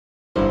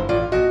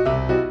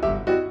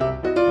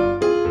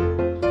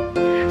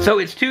So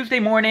it's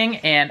Tuesday morning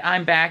and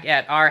I'm back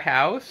at our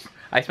house.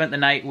 I spent the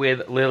night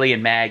with Lily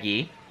and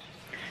Maggie.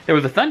 There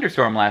was a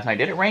thunderstorm last night.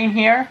 Did it rain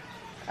here?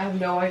 I have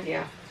no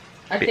idea.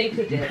 I think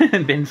it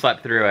did. Ben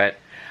slept through it.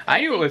 I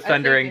knew it was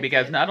thundering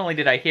because not only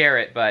did I hear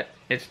it, but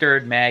it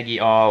stirred Maggie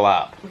all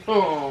up.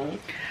 Oh.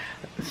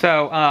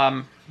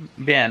 So,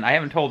 Ben, I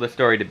haven't told this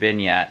story to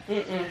Ben yet.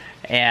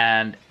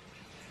 And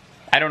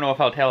I don't know if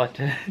I'll tell it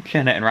to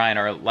Jenna and Ryan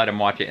or let them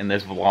watch it in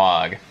this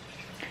vlog.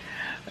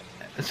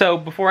 So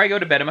before I go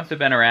to bed, it must have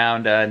been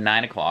around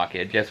 9 o'clock.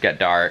 It just got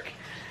dark.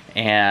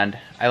 And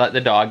I let the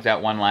dogs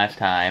out one last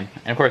time.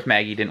 And of course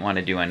Maggie didn't want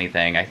to do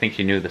anything. I think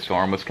she knew the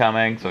storm was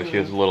coming, so she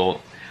was a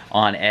little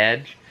on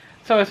edge.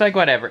 So it's like,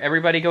 whatever.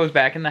 Everybody goes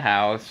back in the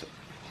house.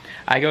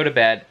 I go to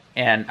bed,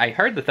 and I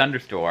heard the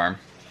thunderstorm,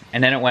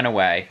 and then it went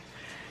away.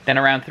 Then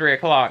around 3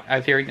 o'clock, I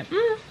was hearing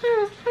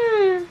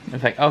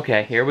It's like,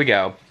 okay, here we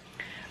go.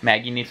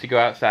 Maggie needs to go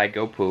outside,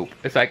 go poop.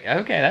 It's like,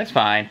 okay, that's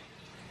fine.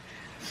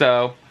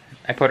 So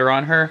I put her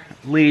on her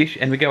leash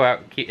and we go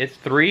out. It's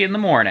 3 in the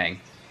morning.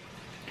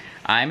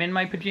 I'm in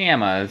my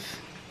pajamas.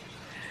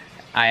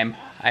 I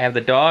have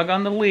the dog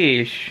on the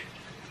leash.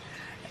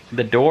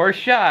 The door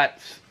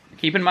shuts.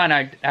 Keep in mind,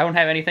 I don't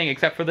have anything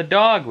except for the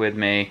dog with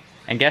me.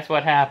 And guess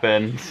what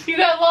happens? You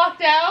got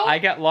locked out? I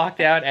got locked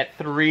out at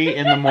 3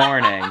 in the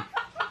morning.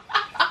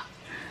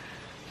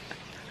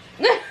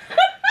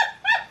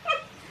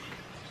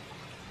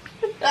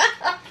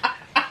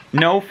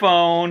 No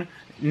phone.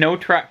 No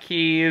truck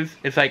keys.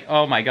 It's like,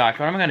 oh my gosh,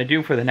 what am I going to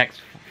do for the next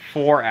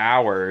 4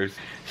 hours?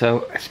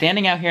 So,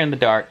 standing out here in the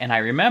dark, and I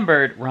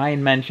remembered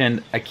Ryan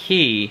mentioned a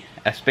key,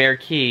 a spare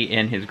key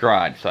in his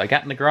garage. So I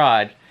got in the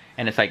garage,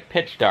 and it's like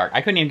pitch dark. I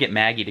couldn't even get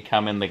Maggie to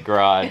come in the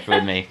garage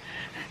with me.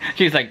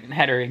 She's like,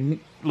 had her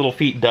little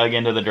feet dug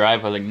into the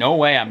driveway. I was like, no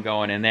way I'm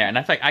going in there. And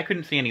that's like, I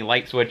couldn't see any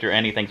light switch or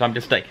anything, so I'm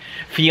just like,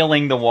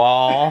 feeling the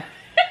wall.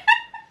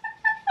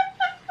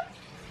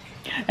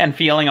 And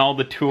feeling all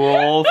the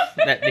tools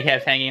that he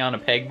has hanging on a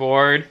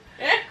pegboard.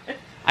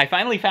 I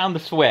finally found the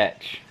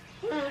switch.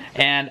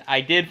 And I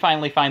did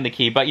finally find the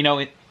key. But, you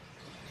know,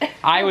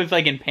 I was,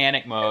 like, in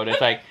panic mode. It's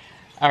like,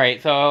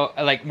 alright, so,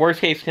 like, worst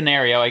case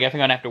scenario, I guess I'm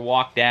going to have to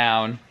walk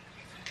down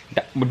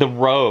the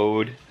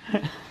road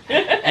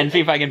and see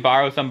if I can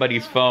borrow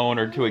somebody's phone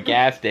or to a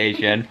gas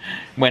station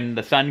when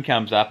the sun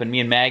comes up. And me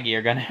and Maggie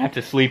are going to have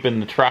to sleep in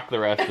the truck the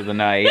rest of the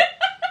night.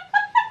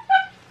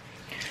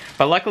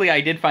 But luckily I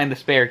did find the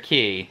spare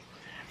key,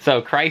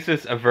 so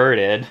crisis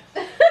averted.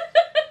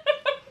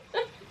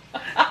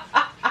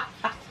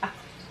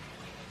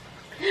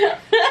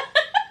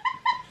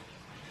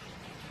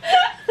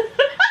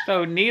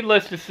 So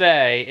needless to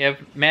say,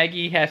 if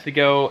Maggie has to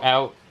go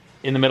out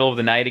in the middle of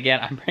the night again,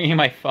 I'm bringing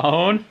my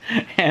phone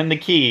and the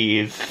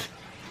keys.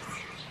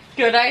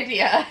 Good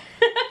idea.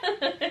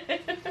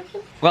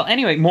 Well,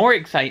 anyway, more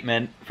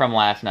excitement from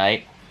last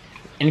night.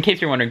 In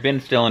case you're wondering,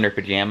 Ben's still in her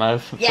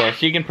pajamas, so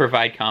she can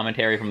provide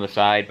commentary from the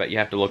side, but you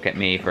have to look at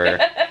me for the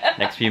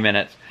next few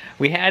minutes.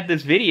 We had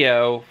this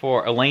video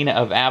for Elena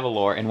of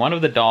Avalor, and one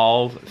of the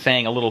dolls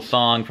sang a little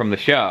song from the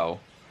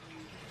show.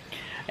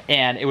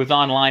 And it was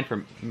online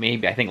for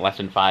maybe, I think, less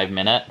than 5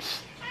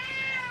 minutes.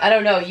 I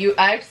don't know,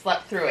 I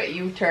slept through it.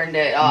 You turned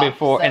it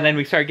off. And then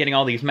we started getting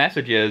all these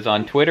messages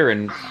on Twitter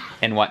and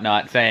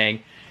whatnot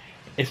saying,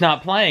 it's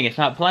not playing,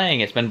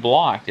 it's been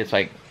blocked. It's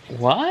like,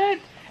 what?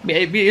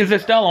 Because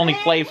this doll only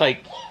plays,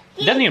 like,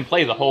 it doesn't even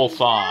play the whole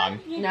song.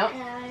 Nope.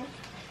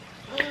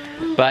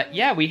 But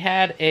yeah, we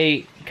had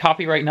a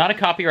copyright, not a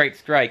copyright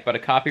strike, but a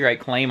copyright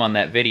claim on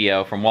that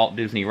video from Walt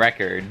Disney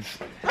Records.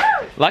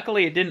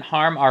 Luckily, it didn't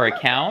harm our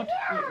account,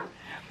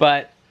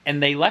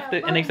 and they left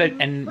it, and they said,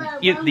 and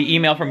the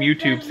email from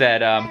YouTube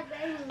said,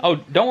 oh,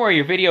 don't worry,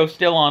 your video's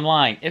still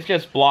online. It's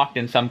just blocked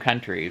in some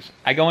countries.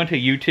 I go into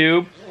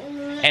YouTube,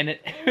 and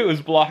it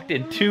was blocked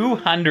in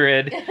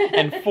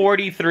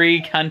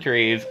 243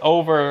 countries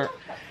over,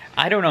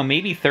 I don't know,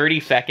 maybe 30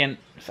 seconds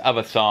of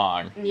a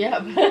song.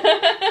 Yep.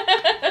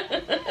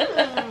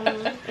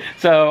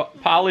 So,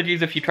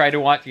 apologies if you try to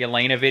watch the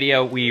Elena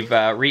video. We've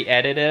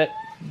re-edited it.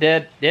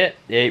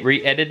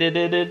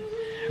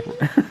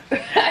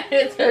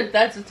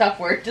 That's a tough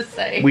word to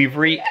say. We've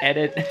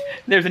re-edited.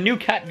 There's a new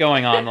cut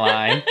going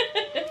online.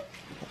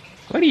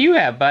 What do you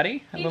have,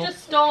 buddy? He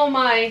just stole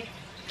my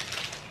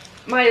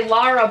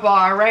Lara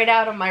bar right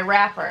out of my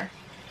wrapper.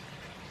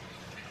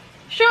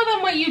 Show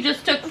them what you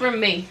just took from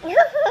me.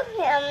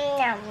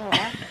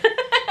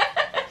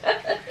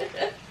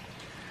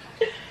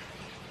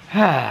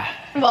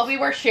 Well, we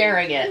were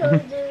sharing it,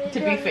 to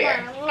be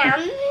fair.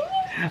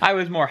 I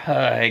was more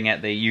hugging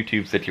at the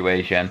YouTube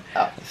situation.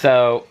 Oh.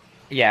 So,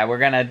 yeah, we're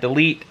gonna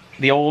delete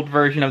the old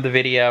version of the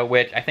video,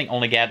 which I think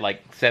only got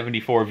like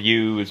 74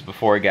 views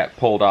before it got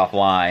pulled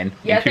offline.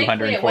 Yeah,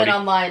 thankfully it went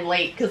online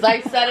late, because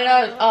I set it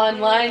out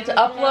online to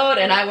upload,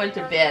 and I went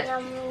to bed.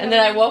 And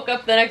then I woke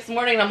up the next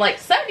morning, and I'm like,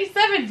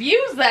 77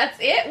 views, that's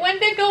it? When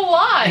did it go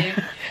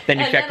live? Then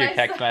you check your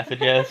text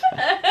messages.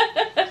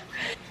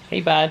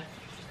 Hey, bud.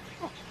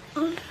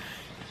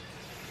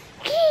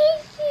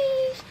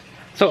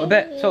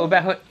 So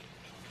about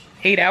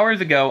 8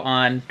 hours ago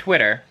on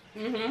Twitter,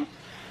 Mm-hmm.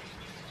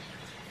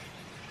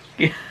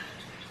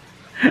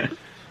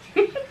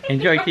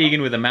 Enjoy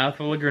Teagan with a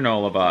mouthful of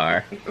granola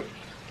bar.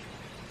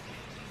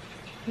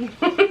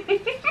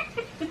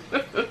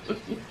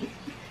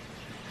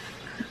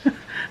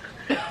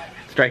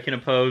 Striking a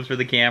pose for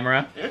the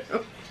camera.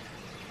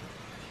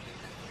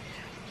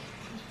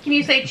 Can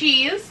you say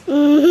cheese?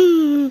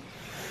 Cheese.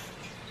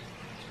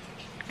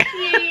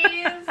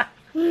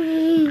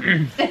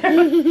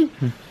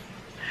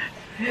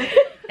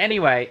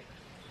 Anyway.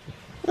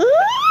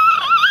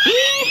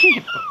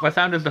 What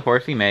sound does the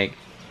horsey make?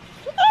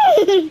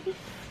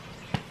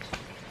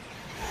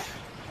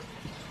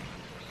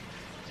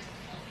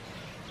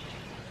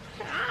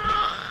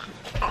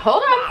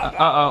 Hold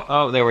on.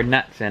 Oh, there were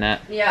nuts in it.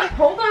 Yeah,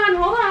 hold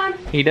on.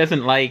 He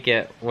doesn't like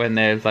it when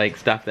there's like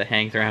stuff that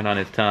hangs around on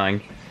his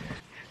tongue.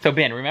 So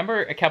Ben,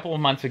 remember a couple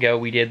of months ago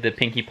we did the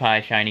Pinkie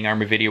Pie Shining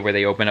Armor video where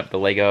they open up the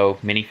Lego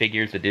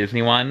minifigures, the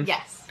Disney ones?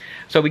 Yes.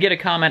 So we get a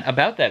comment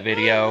about that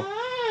video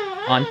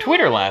on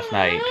Twitter last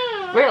night.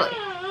 Really?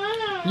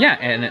 Yeah,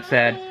 and it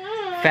said,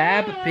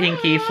 Fab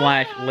Pinkie /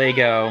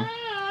 Lego.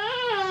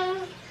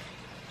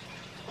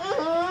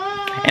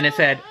 And it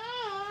said,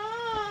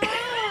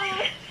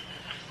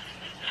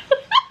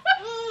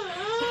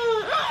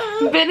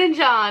 Ben and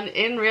John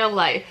in real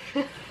life.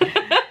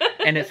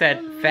 and it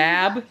said,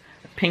 Fab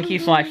Pinkie /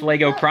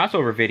 Lego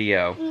crossover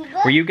video.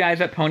 Were you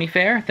guys at Pony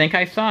Fair? Think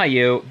I saw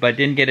you, but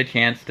didn't get a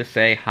chance to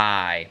say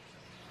hi.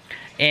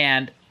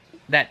 And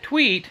that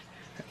tweet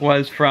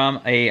was from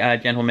a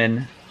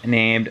gentleman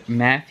named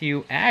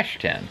Matthew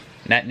Ashton.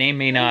 That name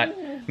may not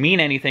mean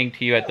anything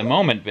to you at the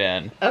moment,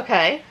 Ben.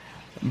 Okay.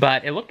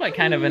 But it looked like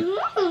kind of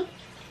an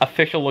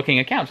official looking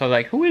account. So I was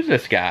like, who is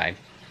this guy?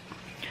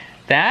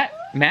 That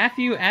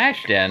Matthew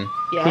Ashton,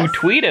 Yes. who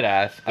tweeted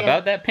us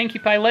about that Pinkie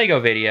Pie Lego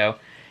video,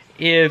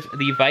 is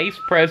the vice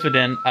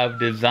president of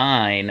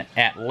design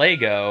at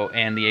Lego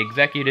and the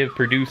executive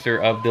producer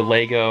of the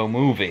Lego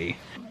movie.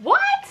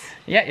 What?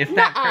 Yeah, isn't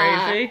that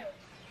crazy?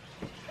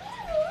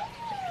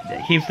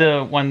 He's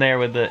the one there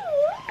with the...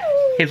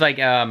 His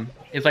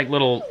like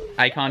little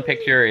icon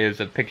picture is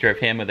a picture of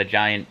him with a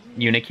giant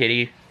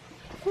Unikitty.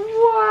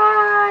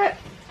 What?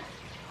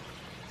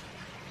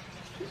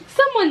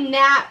 Someone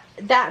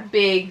that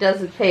big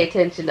doesn't pay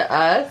attention to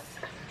us.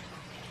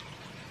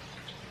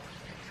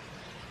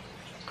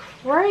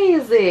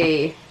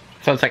 Crazy.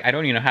 So it's like, I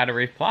don't even know how to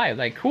reply. I was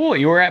like, cool,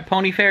 you were at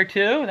Pony Fair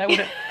too? That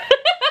would.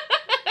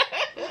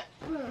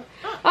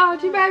 Oh,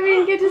 too bad we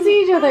didn't get to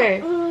see each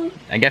other.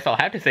 I guess I'll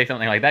have to say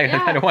something like that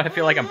because Yeah. I don't want to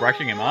feel like I'm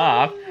brushing him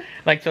off.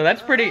 Like, so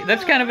that's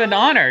kind of an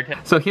honor.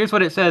 So here's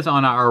what it says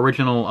on our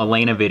original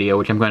Elena video,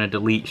 which I'm going to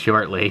delete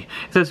shortly.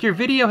 It says, your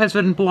video has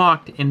been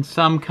blocked in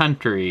some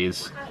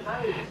countries.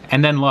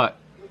 And then look,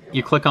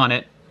 you click on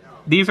it.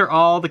 These are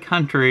all the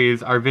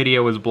countries our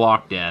video was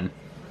blocked in.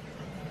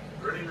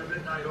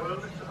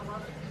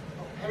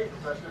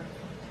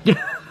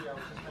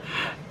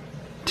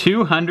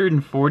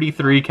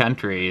 243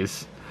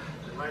 countries.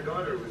 My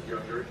daughter was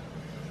younger.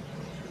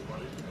 She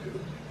wanted to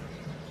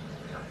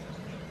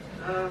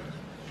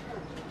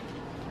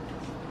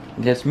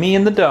do. Just me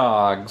and the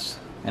dogs.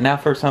 And now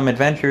for some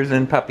adventures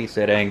in puppy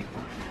sitting.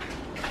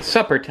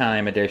 Supper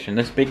time edition.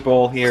 This big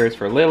bowl here is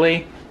for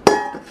Lily.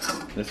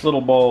 This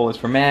little bowl is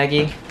for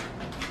Maggie.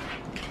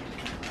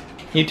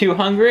 You two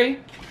hungry?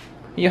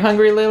 You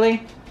hungry,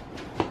 Lily?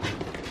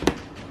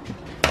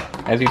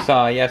 As you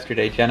saw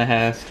yesterday, Jenna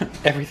has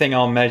everything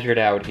all measured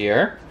out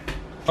here.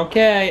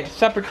 Okay, it's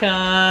supper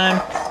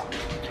time.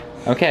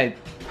 Okay.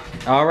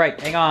 Alright,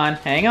 hang on,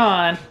 hang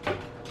on.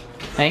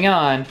 Hang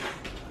on.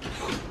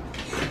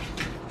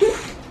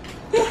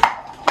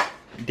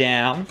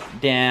 Down,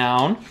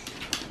 down.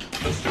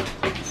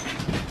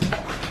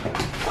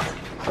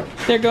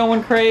 They're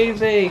going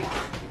crazy.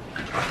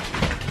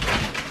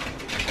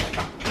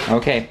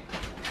 Okay.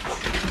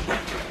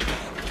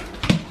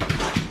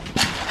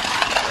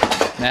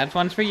 That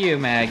one's for you,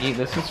 Maggie.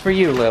 This is for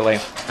you, Lily.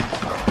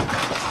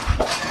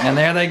 And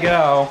there they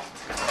go.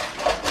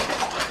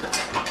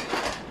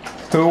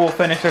 Who will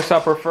finish their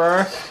supper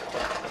first?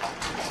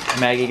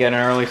 Maggie got an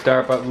early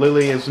start, but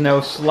Lily is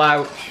no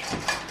slouch.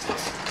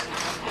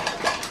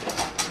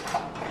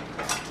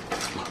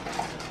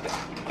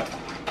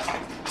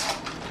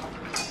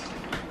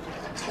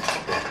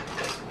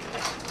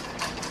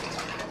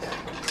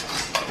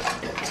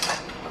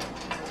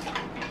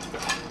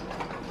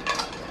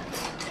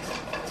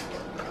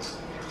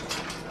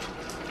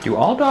 Do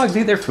all dogs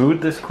eat their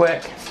food this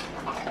quick?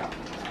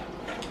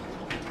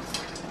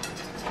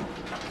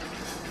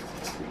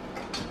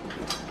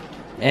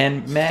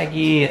 And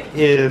Maggie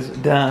is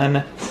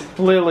done.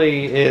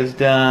 Lily is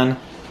done.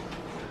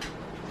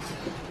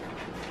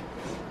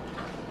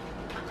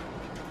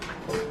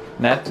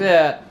 That's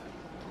it.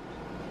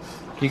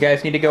 Do you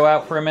guys need to go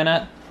out for a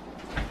minute?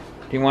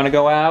 Do you want to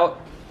go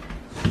out?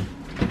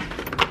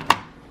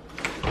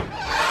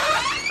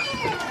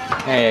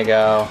 There you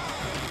go.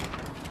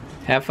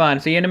 Have fun.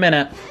 See you in a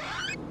minute.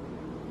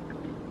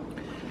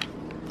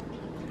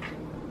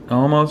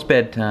 Almost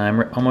bedtime.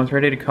 We're almost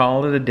ready to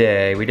call it a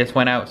day. We just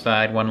went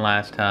outside one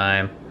last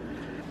time.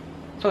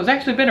 So it's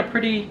actually been a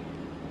pretty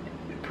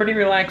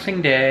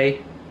relaxing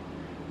day.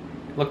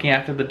 Looking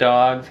after the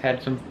dogs,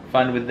 had some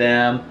fun with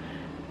them.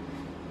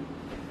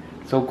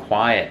 So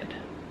quiet.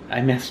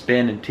 I miss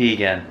Ben and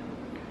Teagan.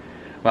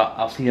 Well,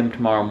 I'll see them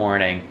tomorrow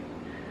morning.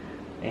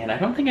 And I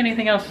don't think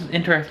anything else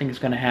interesting is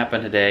going to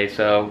happen today,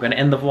 so I'm going to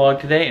end the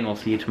vlog today and we'll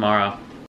see you tomorrow.